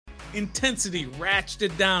Intensity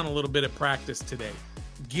ratcheted down a little bit at practice today.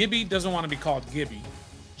 Gibby doesn't want to be called Gibby.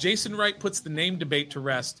 Jason Wright puts the name debate to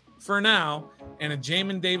rest for now, and a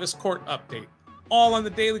Jamin Davis court update. All on the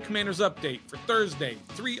Daily Commanders update for Thursday,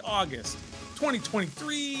 3 August,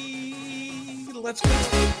 2023. Let's go.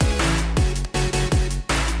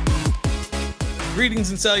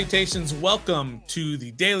 Greetings and salutations. Welcome to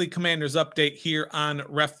the Daily Commanders update here on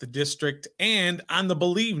Ref the District and on the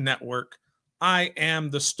Believe Network. I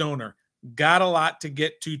am the Stoner. Got a lot to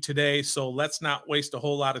get to today, so let's not waste a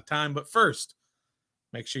whole lot of time. But first,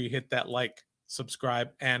 make sure you hit that like,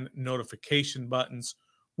 subscribe, and notification buttons.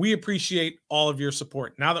 We appreciate all of your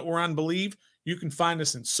support. Now that we're on Believe, you can find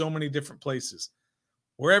us in so many different places.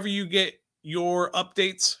 Wherever you get your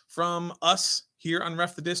updates from us here on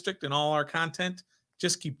Ref the District and all our content,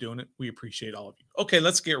 just keep doing it. We appreciate all of you. Okay,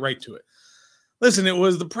 let's get right to it. Listen,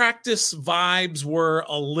 the practice vibes were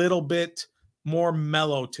a little bit more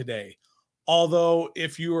mellow today. Although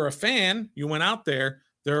if you were a fan, you went out there,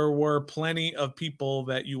 there were plenty of people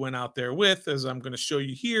that you went out there with, as I'm going to show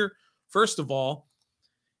you here. First of all,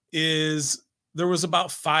 there was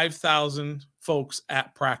about 5,000 folks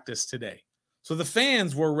at practice today. So the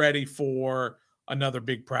fans were ready for another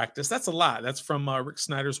big practice. That's a lot. That's from Rick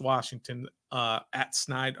Snyder's Washington at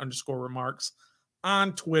Snide_remarks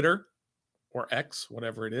on Twitter or X,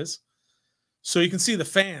 whatever it is. So you can see the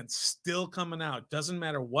fans still coming out. Doesn't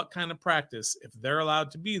matter what kind of practice. If they're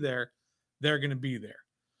allowed to be there, they're going to be there.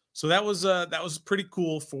 So that was pretty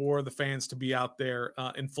cool for the fans to be out there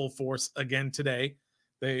in full force again today.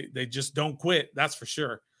 They just don't quit. That's for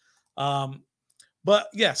sure. But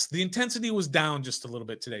yes, the intensity was down just a little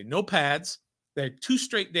bit today. No pads. They had 2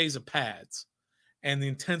 straight days of pads, and the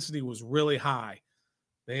intensity was really high.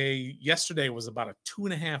 Yesterday was about a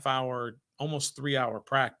 2.5 hour, almost 3 hour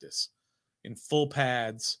practice in full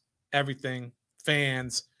pads, everything,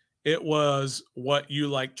 fans. It was what you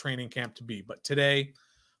like training camp to be. But today,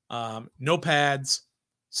 no pads,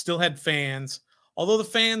 still had fans. Although the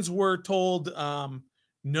fans were told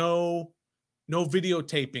no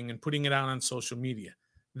videotaping and putting it out on social media.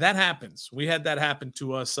 That happens. We had that happen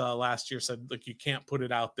to us last year. Said, look, you can't put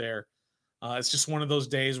it out there. It's just one of those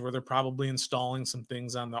days where they're probably installing some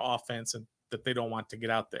things on the offense and that they don't want to get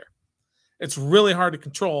out there. It's really hard to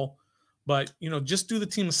control, but just do the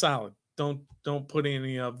team a solid. Don't put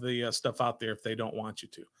any of the stuff out there if they don't want you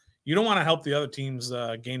to. You don't want to help the other teams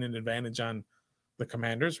gain an advantage on the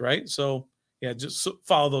Commanders, right? So yeah, just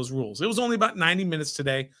follow those rules. It was only about 90 minutes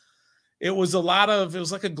today. It was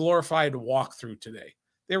like a glorified walkthrough today.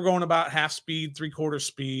 They were going about half speed, 3/4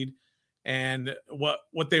 speed. And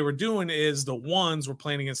what they were doing is the ones were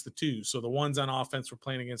playing against the twos. So the ones on offense were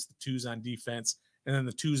playing against the twos on defense. And then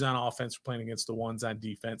the twos on offense were playing against the ones on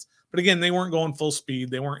defense. But again, they weren't going full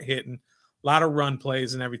speed. They weren't hitting. A lot of run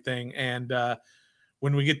plays and everything. And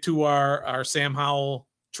when we get to our Sam Howell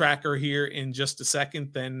tracker here in just a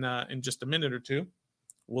second, then in just a minute or two,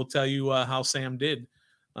 we'll tell you how Sam did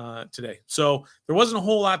today. So there wasn't a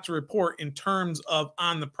whole lot to report in terms of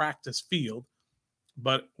on the practice field,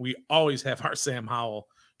 but we always have our Sam Howell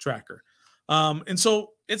tracker. And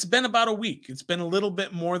so it's been about a week. It's been a little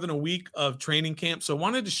bit more than a week of training camp. So I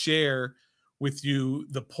wanted to share with you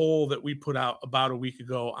the poll that we put out about a week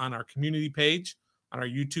ago on our community page, on our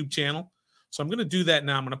YouTube channel. So I'm going to do that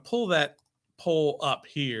now. I'm going to pull that poll up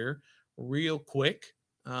here real quick.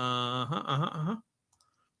 Right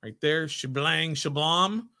there, shablang,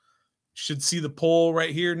 shablam. Should see the poll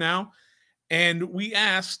right here now. And we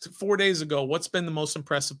asked 4 days ago, what's been the most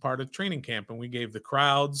impressive part of training camp? And we gave the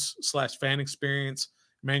crowds / fan experience,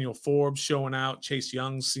 Emmanuel Forbes showing out, Chase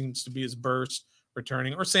Young seems to be his burst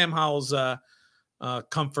returning, or Sam Howell's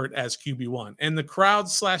comfort as QB1. And the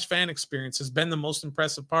crowd / fan experience has been the most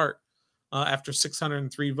impressive part. After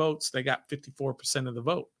 603 votes, they got 54% of the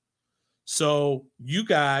vote. So you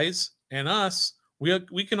guys and us,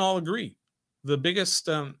 we can all agree. The biggest,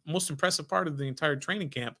 most impressive part of the entire training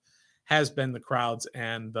camp has been the crowds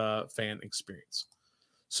and the fan experience.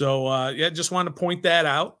 So, just wanted to point that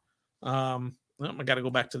out. I got to go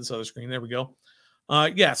back to this other screen. There we go.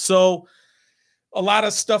 So a lot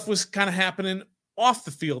of stuff was kind of happening off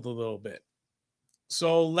the field a little bit.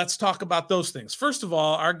 So let's talk about those things. First of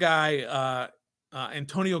all, our guy,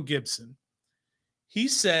 Antonio Gibson, he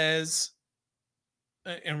says,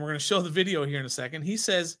 and we're going to show the video here in a second, he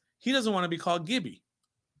says he doesn't want to be called Gibby.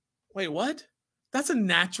 Wait, what? That's a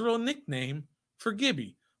natural nickname for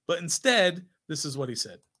Gibby. But instead, this is what he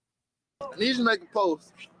said. I need you to make a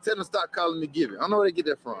post. Tell them to stop calling me Gibby. I don't know where they get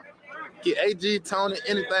that from. Get AG, Tony,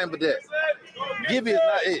 anything but that. Gibby is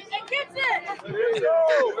not it.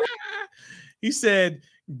 He said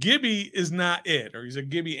Gibby is not it, or he's a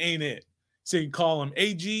Gibby ain't it. So you can call him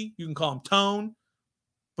AG, you can call him Tone,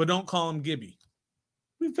 but don't call him Gibby.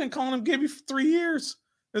 We've been calling him Gibby for 3 years.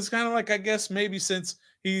 It's kind of like, I guess, maybe since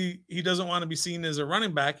he doesn't want to be seen as a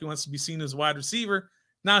running back, he wants to be seen as a wide receiver.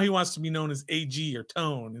 Now he wants to be known as AG or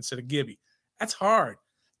Tone instead of Gibby. That's hard.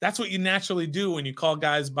 That's what you naturally do when you call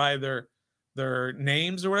guys by their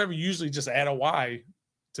names or whatever. You usually just add a Y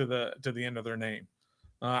to the end of their name.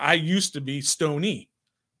 I used to be Stoney,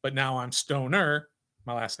 but now I'm Stoner.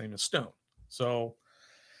 My last name is Stone. So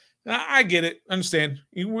I get it. Understand.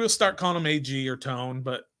 We'll start calling him AG or Tone,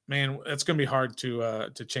 but man, it's going to be hard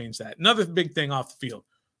to change that. Another big thing off the field.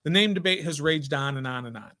 The name debate has raged on and on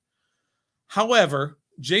and on. However,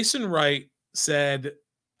 Jason Wright said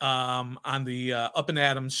on the Up and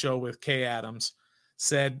Adams show with Kay Adams,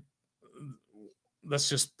 said, let's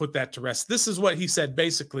just put that to rest. This is what he said.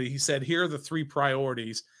 Basically, he said, here are the 3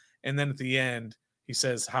 priorities. And then at the end, he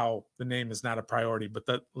says how the name is not a priority, but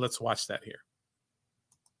let's watch that here.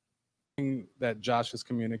 That Josh has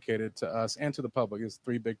communicated to us and to the public is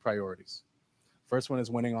 3 big priorities. First one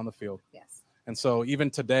is winning on the field. Yes. And so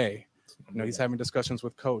even today, he's having discussions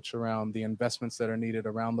with coach around the investments that are needed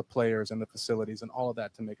around the players and the facilities and all of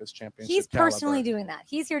that to make us championship. He's personally doing that.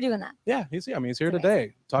 He's here doing that. Yeah, he's here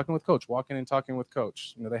today talking with coach, walking and talking with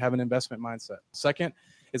coach. They have an investment mindset. Second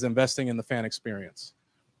is investing in the fan experience.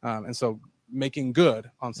 And so making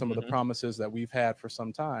good on some of the promises that we've had for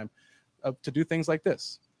some time to do things like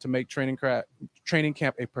this, to make training camp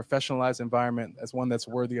a professionalized environment as one that's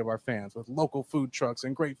worthy of our fans, with local food trucks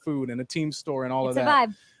and great food and a team store and all of that.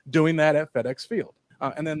 Vibe. Doing that at FedEx Field.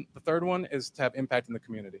 And then the third one is to have impact in the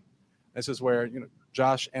community. This is where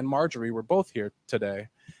Josh and Marjorie were both here today,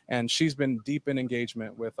 and she's been deep in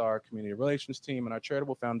engagement with our community relations team and our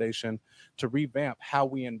charitable foundation to revamp how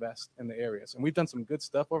we invest in the areas. And we've done some good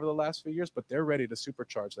stuff over the last few years, but they're ready to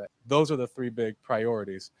supercharge that. Those are the 3 big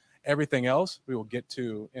priorities. Everything else we will get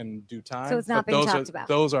to in due time. So it's not being talked about.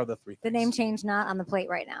 Those are the 3 things. The name change not on the plate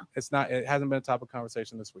right now. It's not. It hasn't been a topic of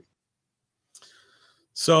conversation this week.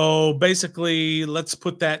 So basically, let's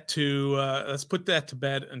put that to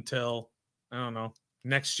bed until, I don't know,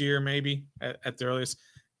 next year maybe at the earliest.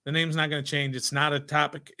 The name's not going to change. It's not a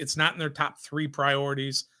topic. It's not in their top 3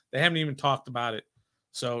 priorities. They haven't even talked about it.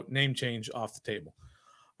 So name change off the table.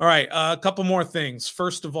 All right, a couple more things.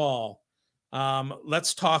 First of all,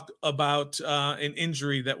 let's talk about an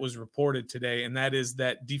injury that was reported today, and that is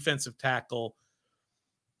that defensive tackle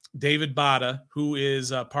David Bada, who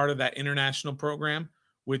is part of that international program,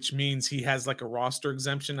 which means he has like a roster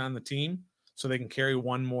exemption on the team, so they can carry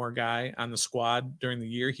one more guy on the squad during the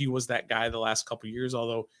year. He was that guy the last couple of years,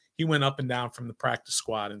 although he went up and down from the practice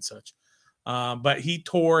squad and such. But he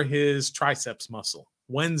tore his triceps muscle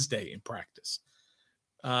Wednesday in practice.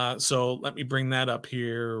 So let me bring that up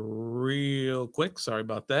here real quick. Sorry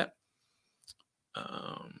about that.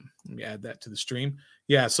 Let me add that to the stream.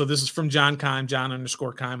 Yeah, so this is from John Keim,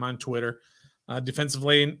 John_Keim on Twitter. Defensive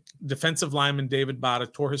lineman David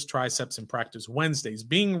Bada tore his triceps in practice Wednesday. He's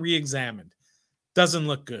being re-examined. Doesn't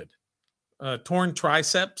look good. Torn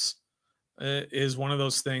triceps is one of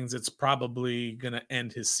those things that's probably going to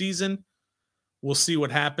end his season. We'll see what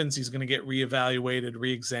happens. He's going to get reevaluated,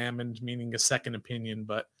 re-examined, meaning a second opinion.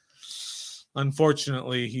 But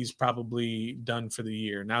unfortunately, he's probably done for the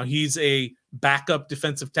year. Now, he's a backup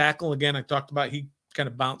defensive tackle. Again, I talked about he kind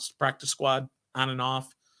of bounced practice squad on and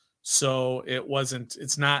off. So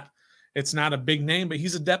it's not a big name, but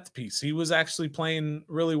he's a depth piece. He was actually playing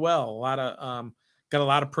really well. Got a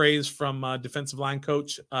lot of praise from defensive line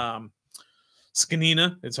coach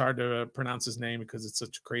Skanina. It's hard to pronounce his name because it's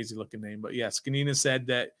such a crazy looking name, but yeah, Skanina said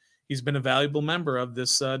that he's been a valuable member of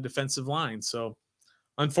this defensive line. So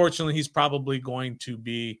unfortunately, he's probably going to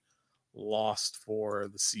be lost for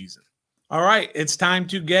the season. All right, it's time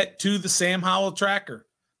to get to the Sam Howell tracker.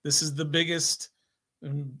 This is the biggest,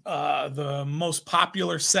 the most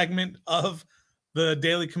popular segment of the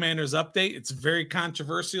Daily Commanders update. It's very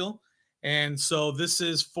controversial. And so this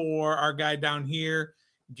is for our guy down here,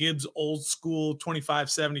 Gibbs Old School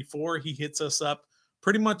 2574. He hits us up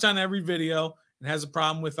pretty much on every video and has a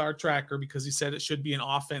problem with our tracker because he said it should be an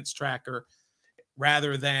offense tracker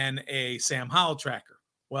rather than a Sam Howell tracker.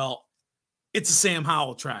 Well, it's a Sam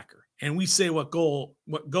Howell tracker, and we say what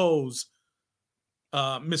goes.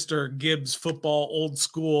 Mr. Gibbs Football Old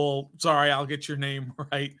School. Sorry, I'll get your name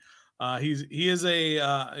right. He is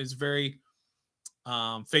a very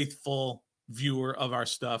faithful viewer of our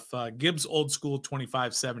stuff. Gibbs Old School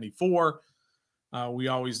 2574. We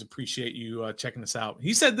always appreciate you checking us out.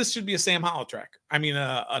 He said this should be a Sam Howell tracker. I mean,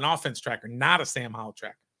 an offense tracker, not a Sam Howell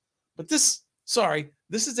tracker. But this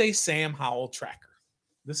is a Sam Howell tracker.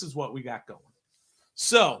 This is what we got going.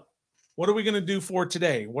 So what are we going to do for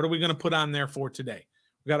today? What are we going to put on there for today?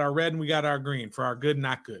 We got our red and we got our green for our good,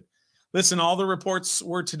 not good. Listen, all the reports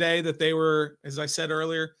were today that they were, as I said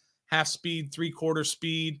earlier, half speed, 3/4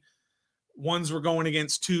 speed. Ones were going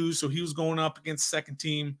against two, so he was going up against second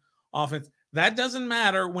team offense. That doesn't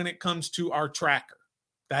matter when it comes to our tracker.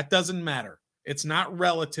 That doesn't matter. It's not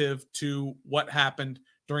relative to what happened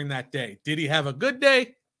during that day. Did he have a good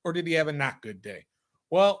day or did he have a not good day?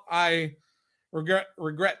 Well, I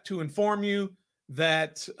regret to inform you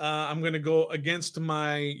that I'm going to go against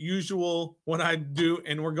my usual what I do,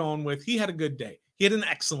 and we're going with he had a good day. He had an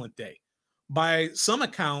excellent day. By some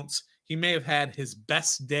accounts, he may have had his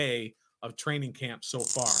best day of training camp so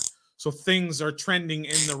far. So things are trending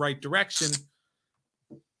in the right direction.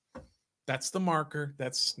 That's the marker.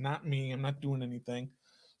 That's not me. I'm not doing anything.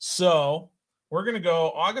 So we're going to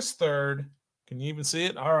go August 3rd. Can you even see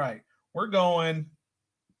it? All right. We're going,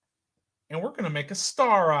 and we're going to make a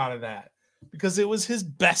star out of that because it was his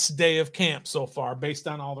best day of camp so far based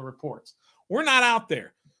on all the reports. We're not out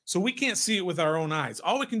there, so we can't see it with our own eyes.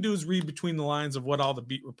 All we can do is read between the lines of what all the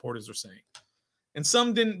beat reporters are saying. And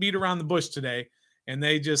some didn't beat around the bush today, and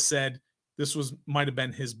they just said this might have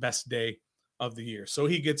been his best day of the year. So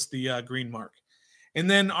he gets the green mark. And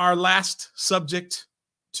then our last subject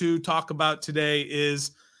to talk about today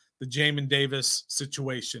is the Jamin Davis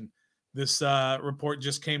situation. This report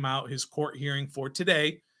just came out. His court hearing for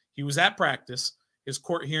today, he was at practice. His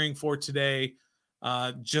court hearing for today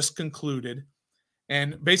just concluded.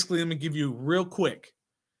 And basically, let me give you real quick.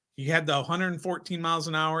 He had the 114 miles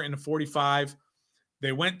an hour in a 45.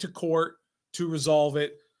 They went to court to resolve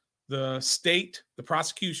it. The state, the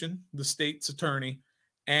prosecution, the state's attorney,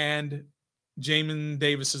 and Jamin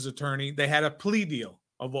Davis's attorney, they had a plea deal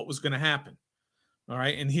of what was going to happen. All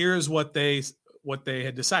right. And here's what they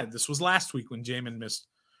had decided. This was last week when Jamin missed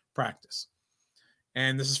practice.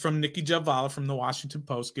 And this is from Nikki Javala from the Washington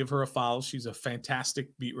Post. Give her a follow. She's a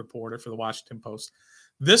fantastic beat reporter for the Washington Post.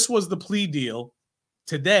 This was the plea deal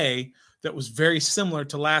today that was very similar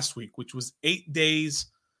to last week, which was 8 days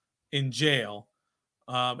in jail,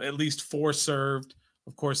 at least 4 served.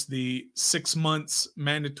 Of course, the 6 months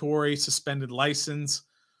mandatory suspended license,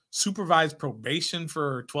 supervised probation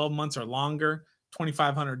for 12 months or longer,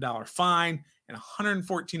 $2,500 fine, and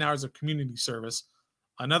 114 hours of community service,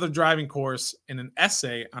 another driving course, and an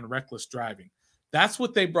essay on reckless driving. That's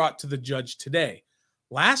what they brought to the judge today.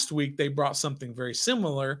 Last week, they brought something very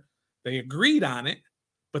similar. They agreed on it,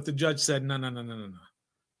 but the judge said, no.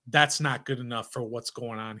 That's not good enough for what's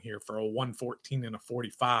going on here for a 114 and a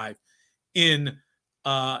 45 in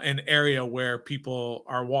an area where people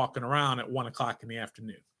are walking around at 1 o'clock in the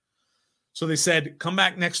afternoon. So they said, come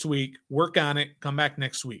back next week, work on it, come back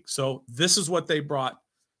next week. So this is what they brought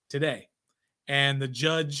today. And the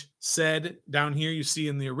judge said down here, you see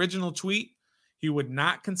in the original tweet, he would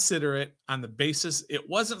not consider it on the basis it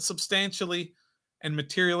wasn't substantially and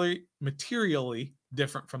materially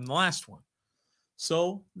different from the last one.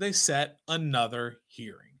 So they set another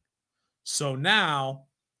hearing. So now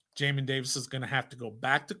Jamin Davis is going to have to go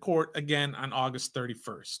back to court again on August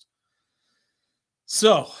 31st.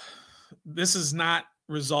 So this is not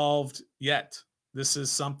resolved yet. This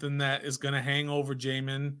is something that is going to hang over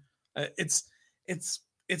Jamin.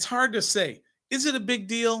 It's hard to say. Is it a big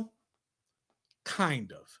deal?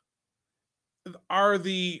 Kind of.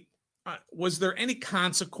 Was there any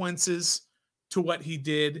consequences to what he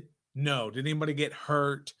did? No. Did anybody get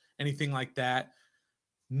hurt? Anything like that?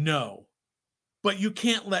 No. But you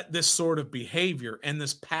can't let this sort of behavior and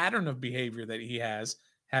this pattern of behavior that he has,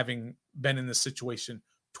 having been in this situation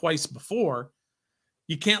twice before,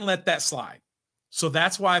 you can't let that slide. So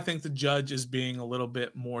that's why I think the judge is being a little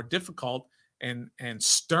bit more difficult and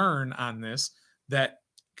stern on this, that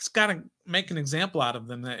it's got to make an example out of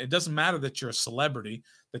them, that it doesn't matter that you're a celebrity,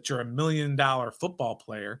 that you're $1 million football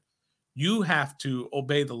player. You have to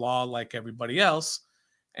obey the law like everybody else.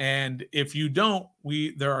 And if you don't,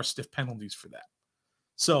 there are stiff penalties for that.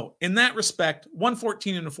 So in that respect,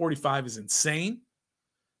 114 and a 45 is insane.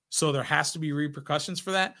 So there has to be repercussions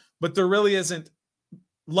for that. But there really isn't.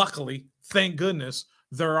 Luckily, thank goodness,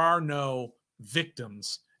 there are no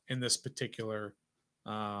victims in this particular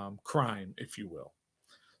crime, if you will.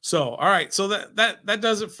 So, all right. So that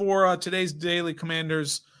does it for today's Daily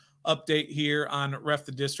Commanders update here on Ref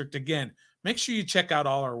the District. Again, make sure you check out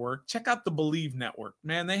all our work. Check out the Believe Network.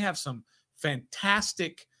 Man, they have some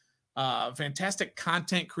fantastic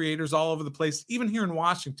content creators all over the place. Even here in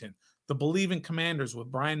Washington, the Believe in Commanders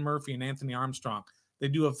with Brian Murphy and Anthony Armstrong. They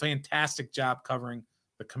do a fantastic job covering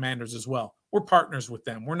the Commanders as well. We're partners with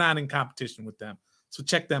them. We're not in competition with them. So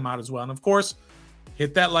check them out as well. And of course,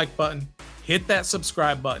 hit that like button, hit that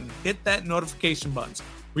subscribe button, hit that notification buttons.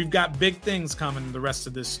 We've got big things coming the rest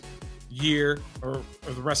of this year or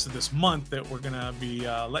the rest of this month that we're going to be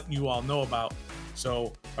letting you all know about.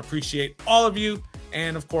 So appreciate all of you.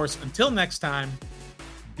 And of course, until next time,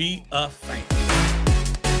 be a fan.